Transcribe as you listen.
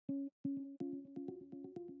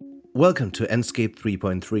Welcome to Enscape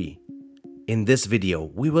 3.3. In this video,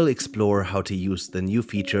 we will explore how to use the new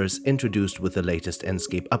features introduced with the latest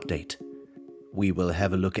Enscape update. We will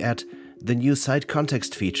have a look at the new site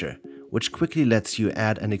context feature, which quickly lets you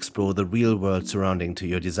add and explore the real-world surrounding to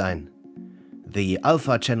your design. The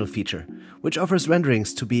alpha channel feature, which offers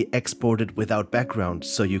renderings to be exported without background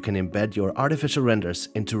so you can embed your artificial renders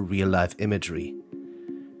into real-life imagery.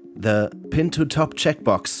 The pin to top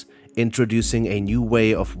checkbox, introducing a new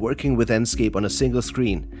way of working with Enscape on a single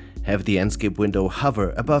screen. Have the Enscape window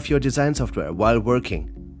hover above your design software while working.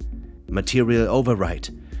 Material override.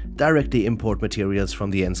 Directly import materials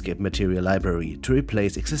from the Enscape material library to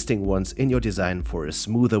replace existing ones in your design for a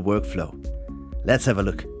smoother workflow. Let's have a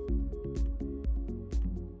look.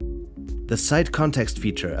 The site context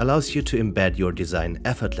feature allows you to embed your design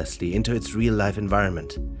effortlessly into its real-life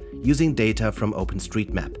environment, using data from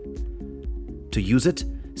OpenStreetMap. To use it,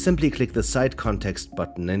 simply click the Site Context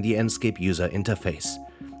button in the Enscape user interface,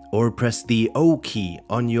 or press the O key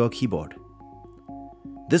on your keyboard.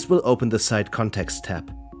 This will open the Site Context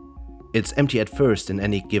tab. It's empty at first in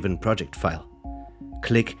any given project file.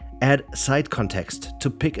 Click Add Site Context to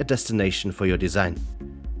pick a destination for your design.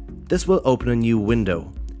 This will open a new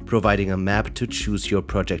window, providing a map to choose your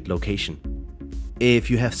project location. If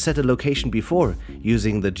you have set a location before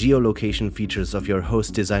using the geolocation features of your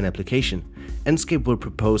host design application, Enscape will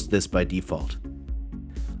propose this by default.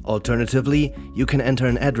 Alternatively, you can enter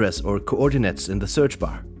an address or coordinates in the search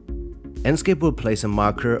bar. Enscape will place a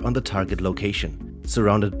marker on the target location,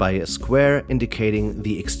 surrounded by a square indicating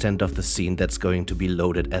the extent of the scene that's going to be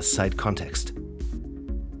loaded as site context.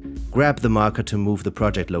 Grab the marker to move the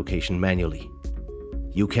project location manually.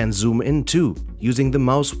 You can zoom in too, using the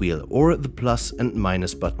mouse wheel or the plus and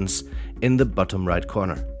minus buttons in the bottom right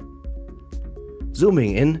corner.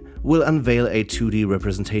 Zooming in will unveil a 2D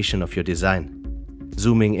representation of your design.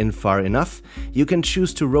 Zooming in far enough, you can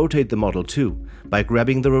choose to rotate the model too, by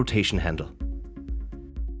grabbing the rotation handle.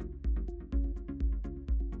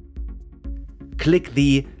 Click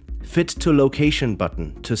the Fit to Location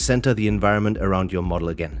button to center the environment around your model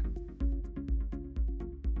again.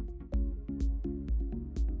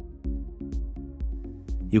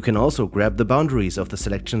 You can also grab the boundaries of the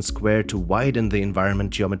selection square to widen the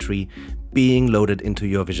environment geometry being loaded into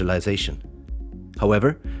your visualization.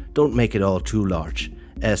 However, don't make it all too large,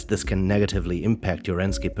 as this can negatively impact your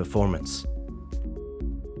Enscape performance.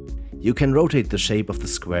 You can rotate the shape of the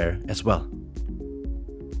square as well.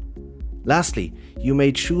 Lastly, you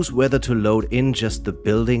may choose whether to load in just the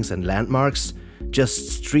buildings and landmarks, just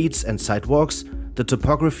streets and sidewalks, the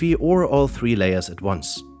topography, or all three layers at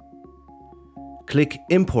once. Click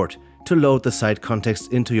Import to load the site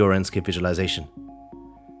context into your Enscape visualization.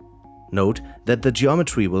 Note that the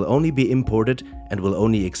geometry will only be imported and will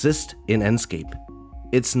only exist in Enscape.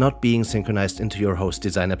 It's not being synchronized into your host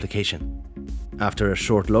design application. After a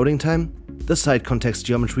short loading time, the site context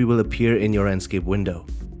geometry will appear in your Enscape window.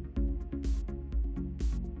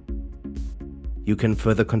 You can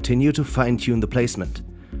further continue to fine-tune the placement.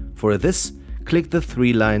 For this, click the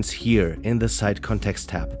three lines here in the Site Context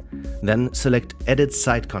tab, then select Edit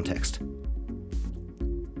Site Context.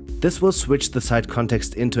 This will switch the site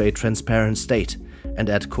context into a transparent state and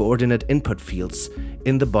add coordinate input fields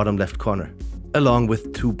in the bottom left corner, along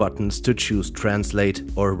with two buttons to choose Translate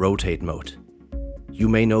or Rotate mode. You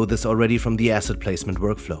may know this already from the asset placement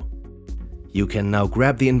workflow. You can now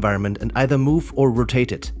grab the environment and either move or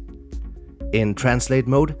rotate it. In Translate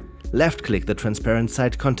mode, left-click the transparent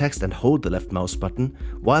site context and hold the left mouse button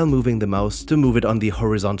while moving the mouse to move it on the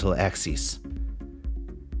horizontal axis.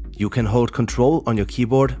 You can hold Ctrl on your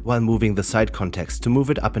keyboard while moving the site context to move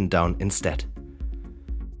it up and down instead.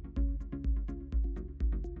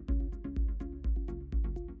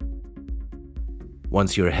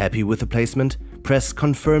 Once you're happy with the placement, press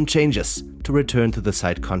Confirm Changes to return to the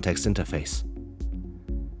site context interface.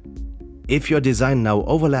 If your design now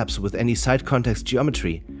overlaps with any site context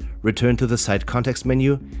geometry, return to the Site Context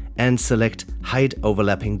menu and select Hide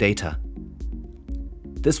Overlapping Data.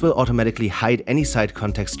 This will automatically hide any site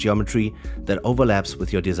context geometry that overlaps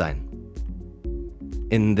with your design.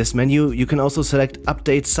 In this menu, you can also select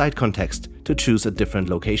Update Site Context to choose a different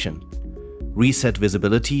location, Reset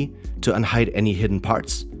Visibility to unhide any hidden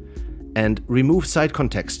parts, and Remove Site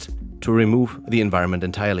Context to remove the environment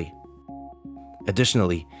entirely.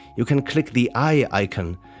 Additionally, you can click the eye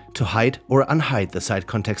icon to hide or unhide the site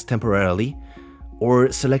context temporarily,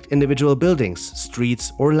 or select individual buildings,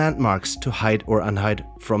 streets, or landmarks to hide or unhide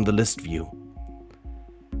from the list view.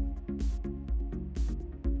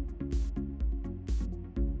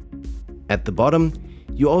 At the bottom,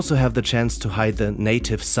 you also have the chance to hide the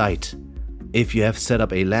native site, If you have set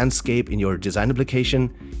up a landscape in your design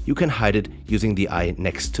application, you can hide it using the eye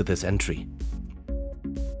next to this entry.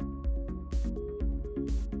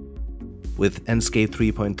 With Enscape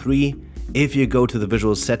 3.3, if you go to the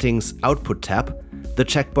Visual Settings Output tab, the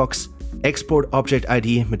checkbox Export Object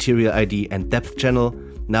ID, Material ID and Depth Channel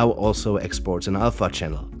now also exports an alpha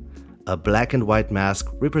channel, a black and white mask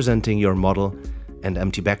representing your model and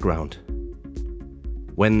empty background.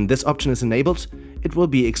 When this option is enabled, it will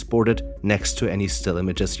be exported next to any still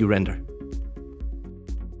images you render.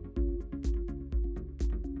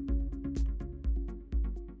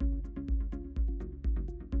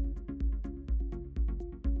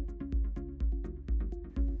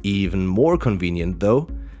 Even more convenient though,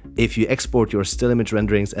 if you export your still image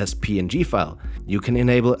renderings as PNG file, you can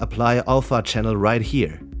enable Apply Alpha Channel right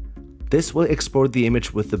here. This will export the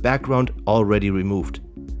image with the background already removed.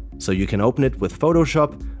 So you can open it with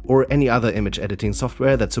Photoshop or any other image editing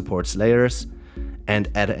software that supports layers and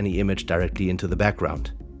add any image directly into the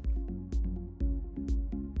background.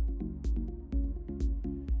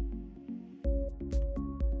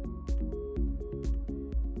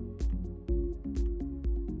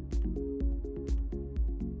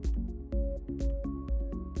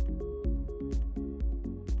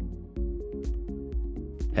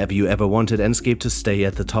 Have you ever wanted Enscape to stay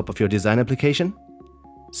at the top of your design application?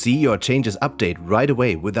 See your changes update right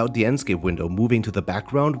away without the Enscape window moving to the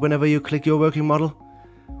background whenever you click your working model?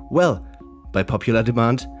 Well, by popular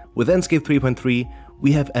demand, with Enscape 3.3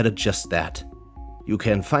 we have added just that. You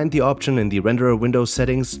can find the option in the Renderer Window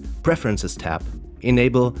Settings Preferences tab.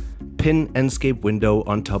 Enable Pin Enscape window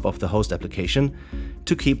on top of the host application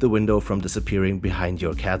to keep the window from disappearing behind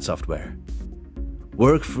your CAD software.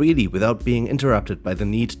 Work freely without being interrupted by the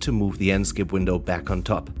need to move the Enscape window back on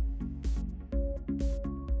top.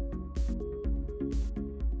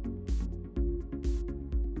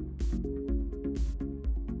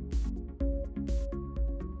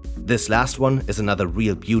 This last one is another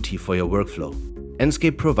real beauty for your workflow.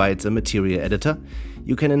 Enscape provides a material editor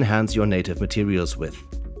you can enhance your native materials with.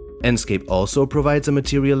 Enscape also provides a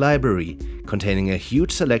material library containing a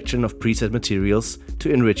huge selection of preset materials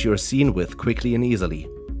to enrich your scene with quickly and easily.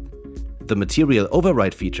 The Material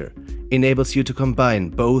Override feature enables you to combine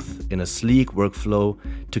both in a sleek workflow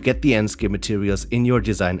to get the Enscape materials in your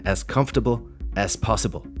design as comfortable as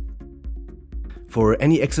possible. For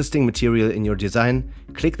any existing material in your design,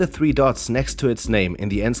 click the 3 dots next to its name in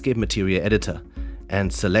the Enscape Material Editor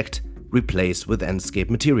and select Replace with Enscape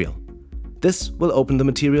Material. This will open the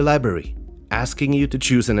material library, asking you to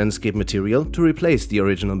choose an Enscape material to replace the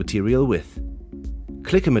original material with.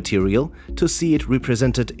 Click a material to see it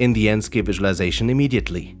represented in the Enscape visualization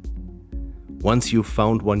immediately. Once you've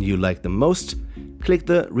found one you like the most, click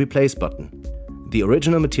the Replace button. The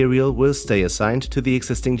original material will stay assigned to the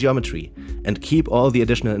existing geometry and keep all the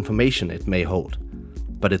additional information it may hold,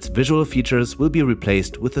 but its visual features will be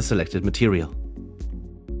replaced with the selected material.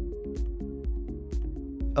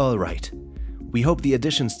 Alright. We hope the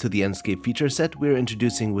additions to the Enscape feature set we're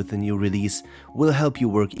introducing with the new release will help you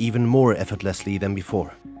work even more effortlessly than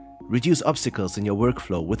before. Reduce obstacles in your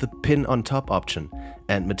workflow with the Pin on Top option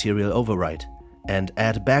and Material Override, and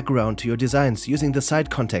add background to your designs using the Side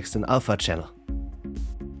Context and Alpha channel.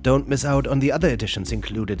 Don't miss out on the other additions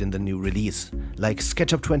included in the new release, like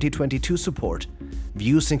SketchUp 2022 support,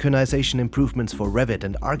 view synchronization improvements for Revit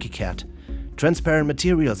and Archicad, transparent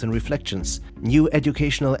materials and reflections, new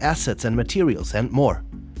educational assets and materials, and more.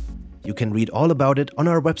 You can read all about it on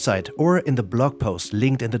our website or in the blog post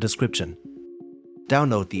linked in the description.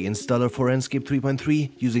 Download the installer for Enscape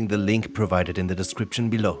 3.3 using the link provided in the description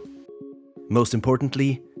below. Most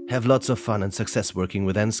importantly, have lots of fun and success working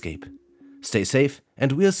with Enscape. Stay safe,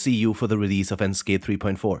 and we'll see you for the release of Enscape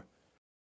 3.4.